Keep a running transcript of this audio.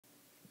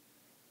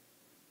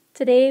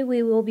Today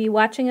we will be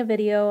watching a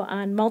video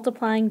on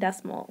multiplying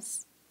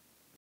decimals.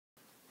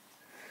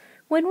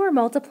 When we're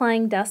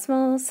multiplying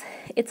decimals,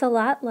 it's a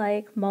lot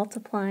like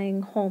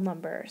multiplying whole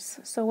numbers.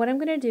 So what I'm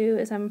going to do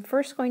is I'm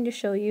first going to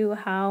show you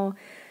how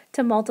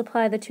to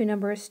multiply the two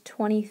numbers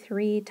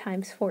 23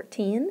 times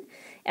 14,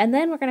 and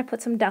then we're going to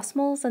put some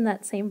decimals in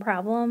that same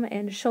problem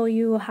and show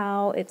you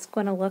how it's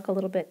going to look a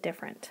little bit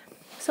different.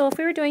 So if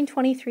we were doing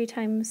 23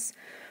 times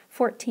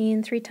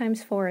 14, 3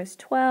 times 4 is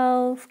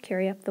 12,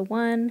 carry up the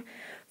 1,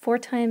 4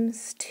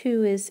 times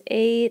 2 is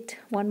 8,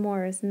 1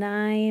 more is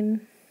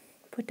 9,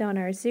 put down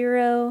our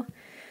 0,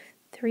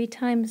 3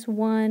 times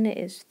 1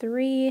 is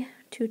 3,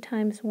 2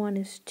 times 1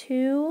 is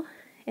 2,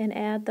 and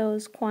add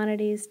those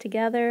quantities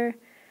together.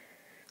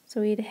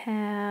 So we'd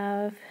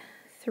have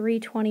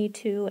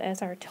 322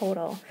 as our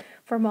total.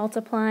 For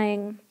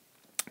multiplying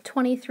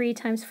 23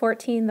 times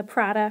 14, the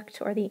product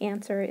or the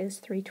answer is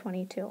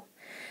 322.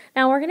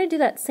 Now we're going to do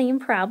that same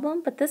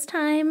problem, but this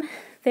time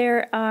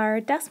there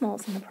are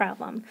decimals in the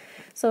problem.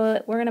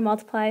 So we're going to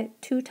multiply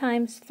 2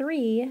 times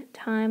 3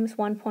 times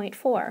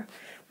 1.4.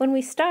 When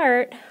we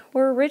start,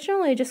 we're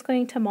originally just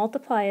going to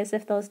multiply as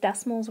if those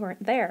decimals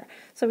weren't there.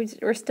 So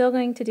we're still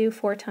going to do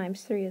 4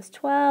 times 3 is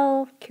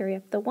 12, carry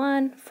up the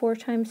 1, 4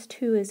 times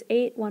 2 is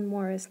 8, 1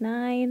 more is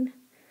 9,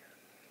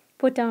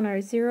 put down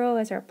our 0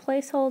 as our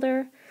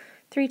placeholder,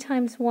 3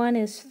 times 1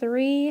 is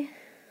 3,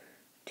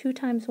 2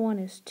 times 1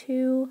 is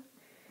 2,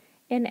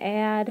 and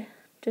add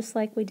just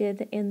like we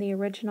did in the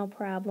original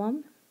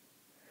problem.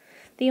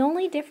 The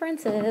only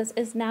difference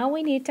is now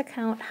we need to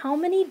count how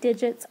many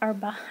digits are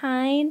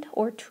behind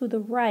or to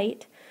the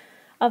right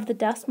of the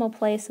decimal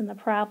place in the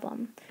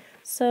problem.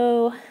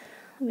 So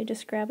let me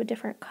just grab a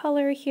different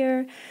color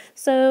here.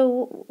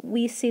 So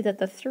we see that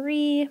the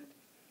 3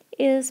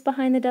 is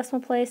behind the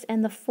decimal place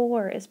and the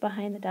 4 is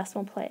behind the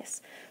decimal place.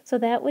 So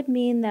that would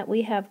mean that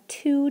we have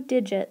 2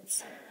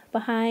 digits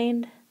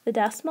behind the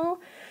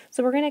decimal.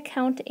 So we're going to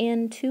count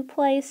in 2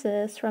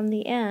 places from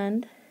the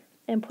end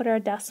and put our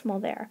decimal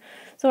there.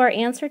 So our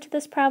answer to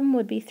this problem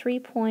would be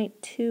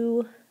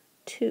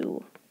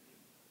 3.22.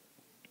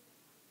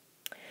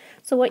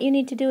 So what you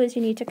need to do is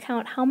you need to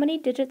count how many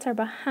digits are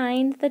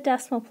behind the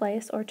decimal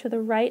place or to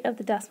the right of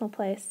the decimal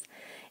place,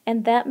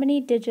 and that many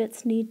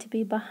digits need to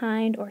be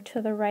behind or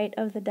to the right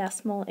of the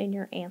decimal in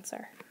your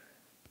answer.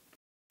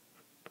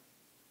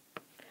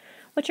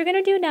 What you're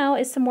going to do now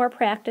is some more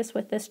practice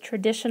with this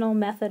traditional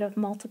method of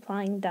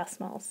multiplying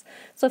decimals.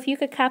 So if you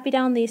could copy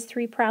down these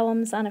 3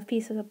 problems on a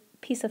piece of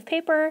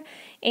paper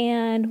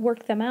and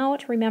work them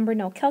out. Remember,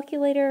 no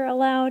calculator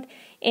allowed.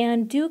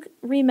 And do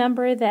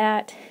remember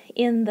that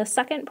in the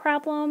second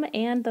problem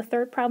and the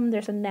third problem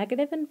there's a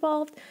negative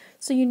involved,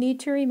 so you need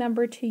to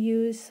remember to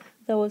use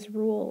those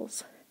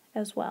rules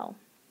as well.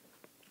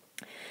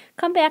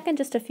 Come back in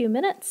just a few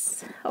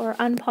minutes or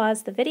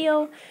unpause the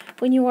video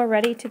when you are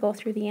ready to go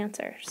through the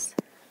answers.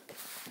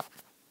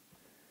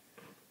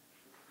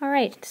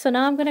 Alright, so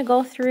now I'm going to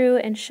go through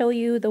and show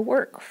you the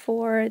work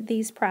for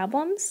these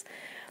problems.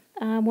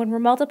 When we're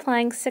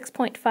multiplying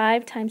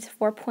 6.5 times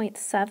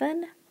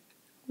 4.7,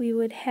 we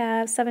would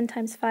have 7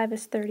 times 5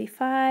 is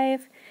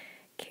 35,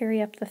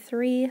 carry up the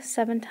 3,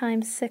 7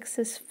 times 6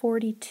 is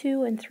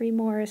 42, and 3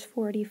 more is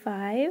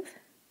 45.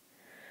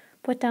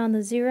 Put down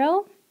the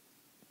 0.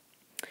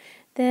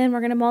 Then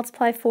we're going to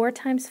multiply 4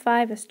 times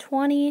 5 is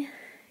 20,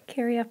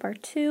 carry up our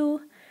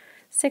 2,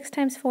 6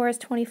 times 4 is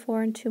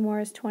 24, and 2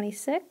 more is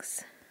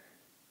 26.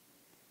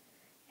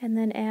 And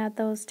then add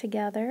those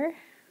together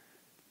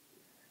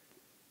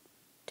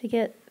to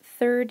get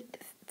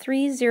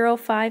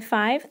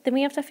 3055. Then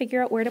we have to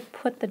figure out where to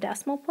put the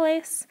decimal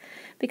place.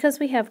 Because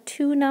we have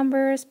 2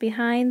 numbers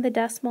behind the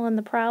decimal in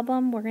the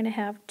problem, we're going to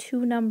have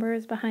 2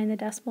 numbers behind the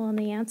decimal in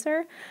the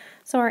answer.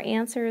 So our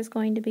answer is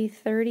going to be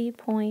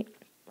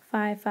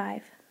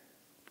 30.55.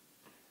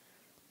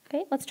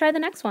 Okay, let's try the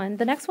next one.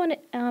 The next one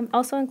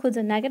also includes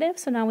a negative,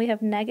 so now we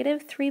have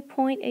negative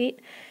 3.8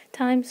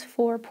 times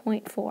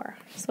 4.4.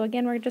 So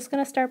again, we're just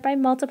going to start by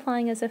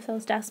multiplying as if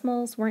those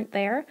decimals weren't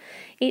there.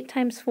 8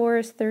 times 4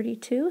 is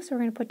 32, so we're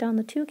going to put down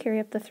the 2, carry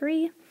up the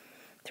 3.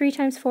 3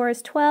 times 4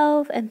 is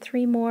 12, and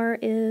 3 more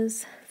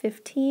is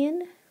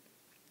 15.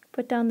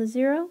 Put down the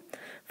 0.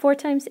 4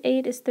 times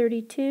 8 is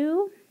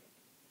 32.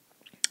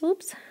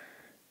 Oops.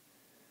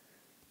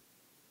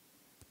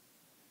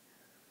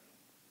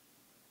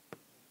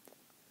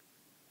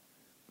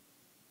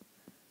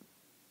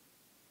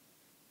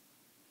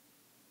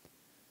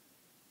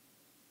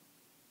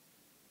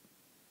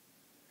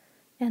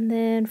 And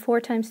then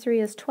 4 times 3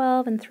 is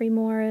 12, and 3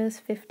 more is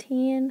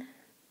 15.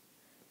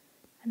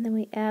 And then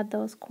we add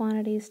those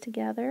quantities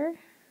together.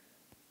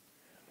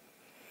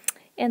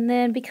 And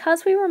then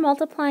because we were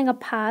multiplying a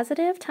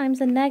positive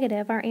times a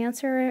negative, our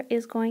answer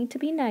is going to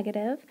be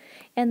negative.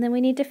 And then we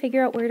need to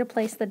figure out where to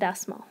place the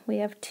decimal. We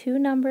have 2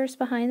 numbers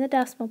behind the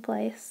decimal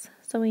place,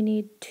 so we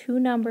need 2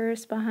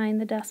 numbers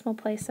behind the decimal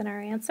place in our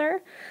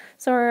answer.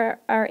 So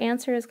our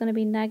answer is going to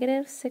be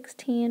negative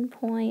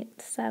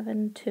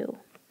 16.72.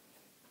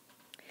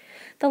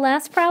 The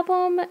last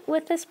problem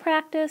with this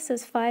practice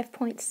is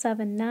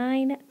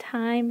 5.79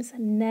 times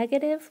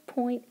negative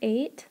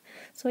 0.8.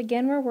 So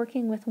again, we're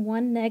working with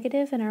one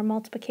negative in our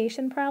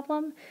multiplication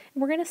problem.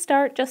 And we're going to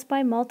start just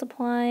by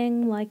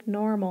multiplying like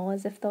normal,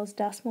 as if those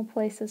decimal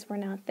places were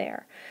not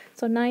there.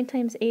 So 9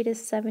 times 8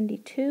 is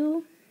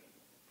 72.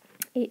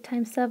 8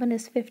 times 7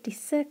 is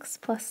 56,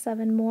 plus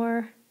 7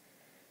 more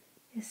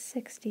is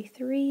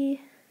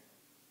 63.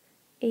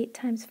 8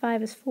 times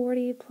 5 is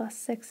 40, plus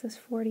 6 is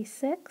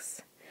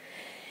 46.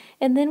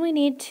 And then we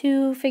need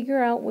to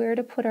figure out where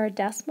to put our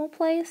decimal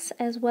place,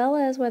 as well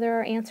as whether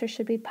our answer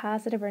should be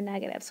positive or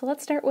negative. So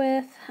let's start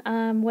with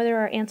whether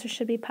our answer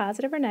should be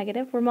positive or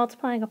negative. We're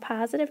multiplying a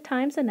positive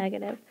times a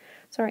negative,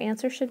 so our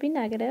answer should be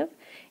negative.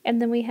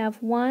 And then we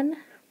have 1,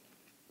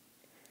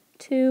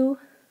 2,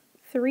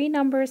 3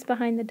 numbers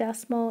behind the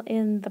decimal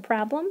in the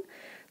problem.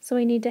 So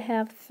we need to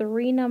have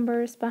 3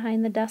 numbers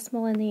behind the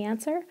decimal in the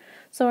answer.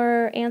 So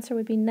our answer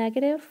would be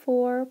negative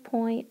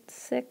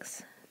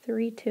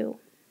 4.632.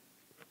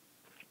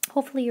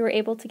 Hopefully you were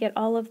able to get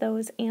all of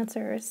those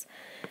answers.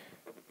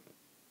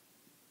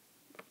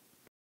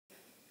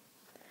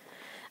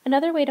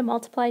 Another way to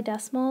multiply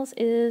decimals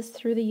is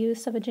through the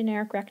use of a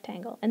generic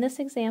rectangle. In this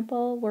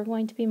example, we're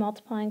going to be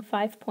multiplying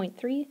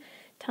 5.3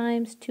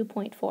 times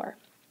 2.4.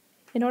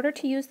 In order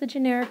to use the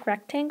generic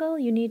rectangle,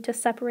 you need to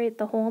separate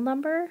the whole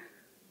number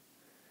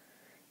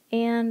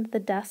and the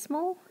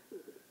decimal.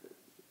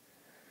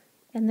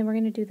 And then we're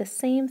going to do the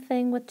same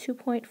thing with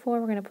 2.4.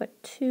 We're going to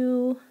put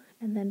 2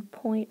 and then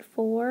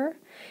 0.4.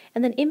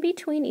 And then in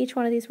between each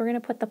one of these, we're going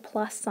to put the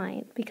plus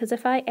sign, because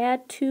if I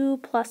add 2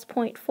 plus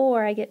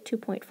 0.4, I get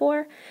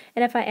 2.4.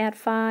 And if I add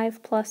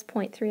 5 plus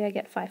 0.3, I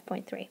get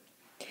 5.3.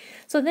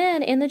 So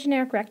then in the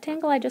generic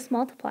rectangle, I just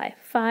multiply.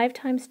 5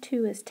 times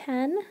 2 is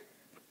 10.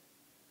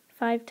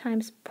 5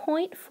 times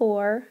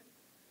 0.4,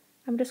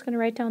 I'm just going to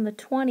write down the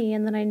 20,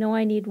 and then I know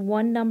I need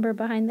one number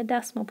behind the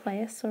decimal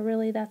place, so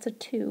really that's a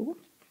 2.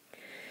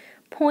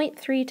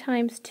 0.3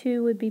 times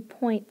 2 would be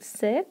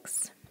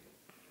 0.6,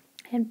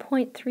 and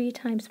 0.3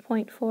 times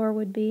 0.4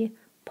 would be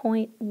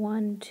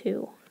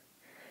 0.12.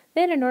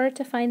 Then in order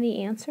to find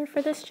the answer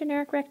for this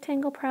generic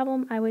rectangle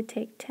problem, I would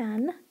take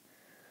 10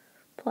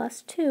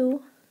 plus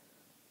 2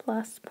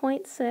 plus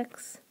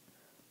 0.6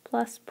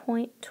 plus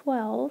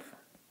 0.12,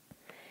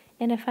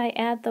 and if I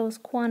add those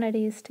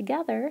quantities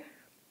together,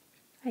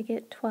 I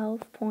get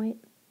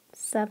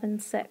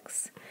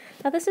 12.76.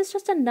 Now this is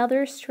just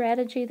another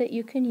strategy that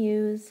you can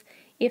use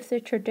if the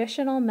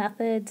traditional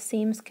method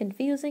seems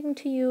confusing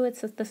to you.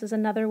 This is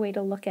another way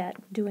to look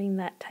at doing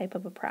that type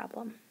of a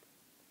problem.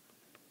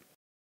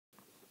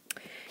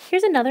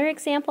 Here's another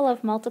example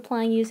of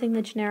multiplying using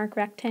the generic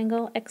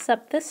rectangle,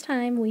 except this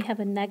time we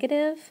have a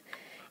negative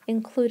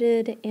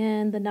included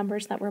in the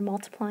numbers that we're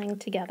multiplying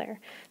together.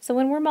 So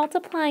when we're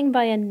multiplying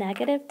by a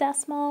negative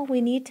decimal,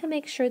 we need to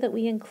make sure that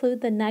we include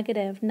the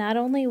negative not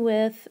only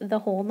with the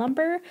whole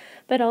number,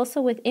 but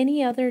also with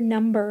any other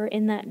number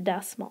in that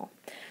decimal.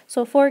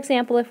 So for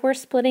example, if we're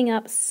splitting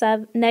up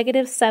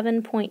negative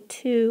 7.2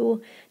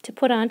 to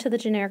put onto the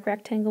generic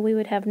rectangle, we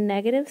would have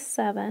negative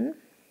 7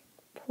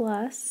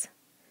 plus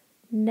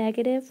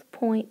negative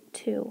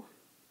 0.2.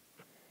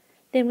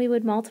 Then we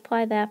would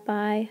multiply that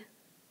by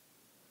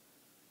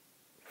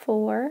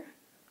 4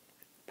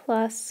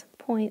 plus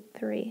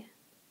 0.3.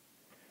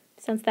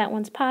 Since that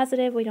one's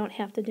positive, we don't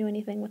have to do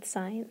anything with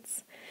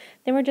signs.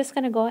 Then we're just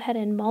going to go ahead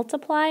and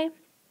multiply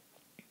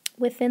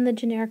within the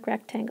generic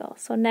rectangle.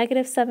 So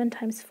negative 7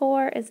 times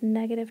 4 is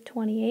negative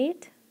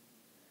 28.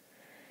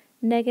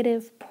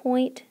 Negative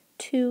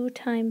 0.2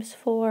 times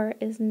 4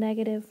 is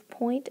negative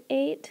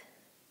 0.8.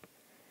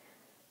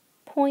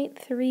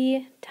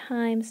 0.3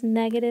 times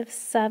negative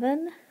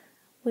 7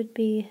 would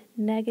be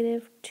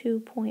negative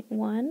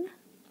 2.1.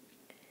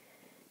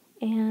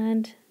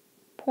 And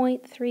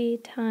 0.3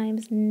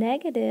 times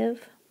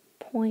negative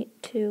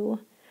 0.2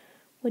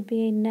 would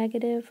be a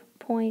negative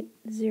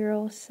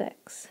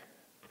 0.06.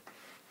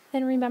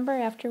 Then remember,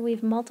 after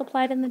we've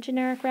multiplied in the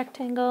generic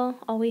rectangle,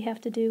 all we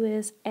have to do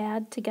is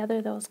add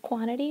together those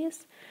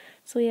quantities.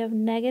 So we have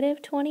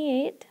negative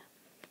 28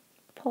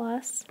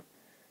 plus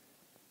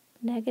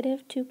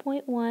negative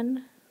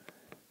 2.1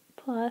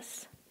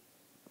 plus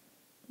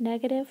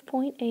negative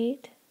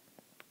 0.8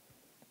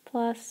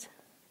 plus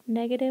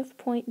negative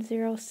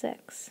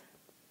 0.06.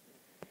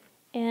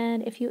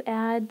 And if you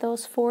add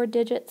those 4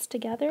 digits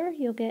together,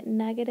 you'll get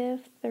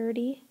negative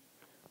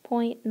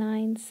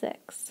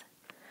 30.96.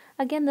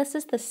 Again, this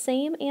is the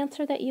same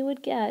answer that you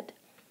would get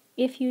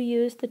if you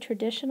use the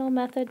traditional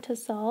method to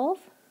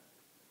solve,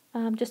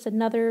 just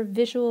another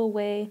visual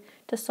way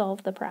to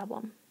solve the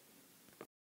problem.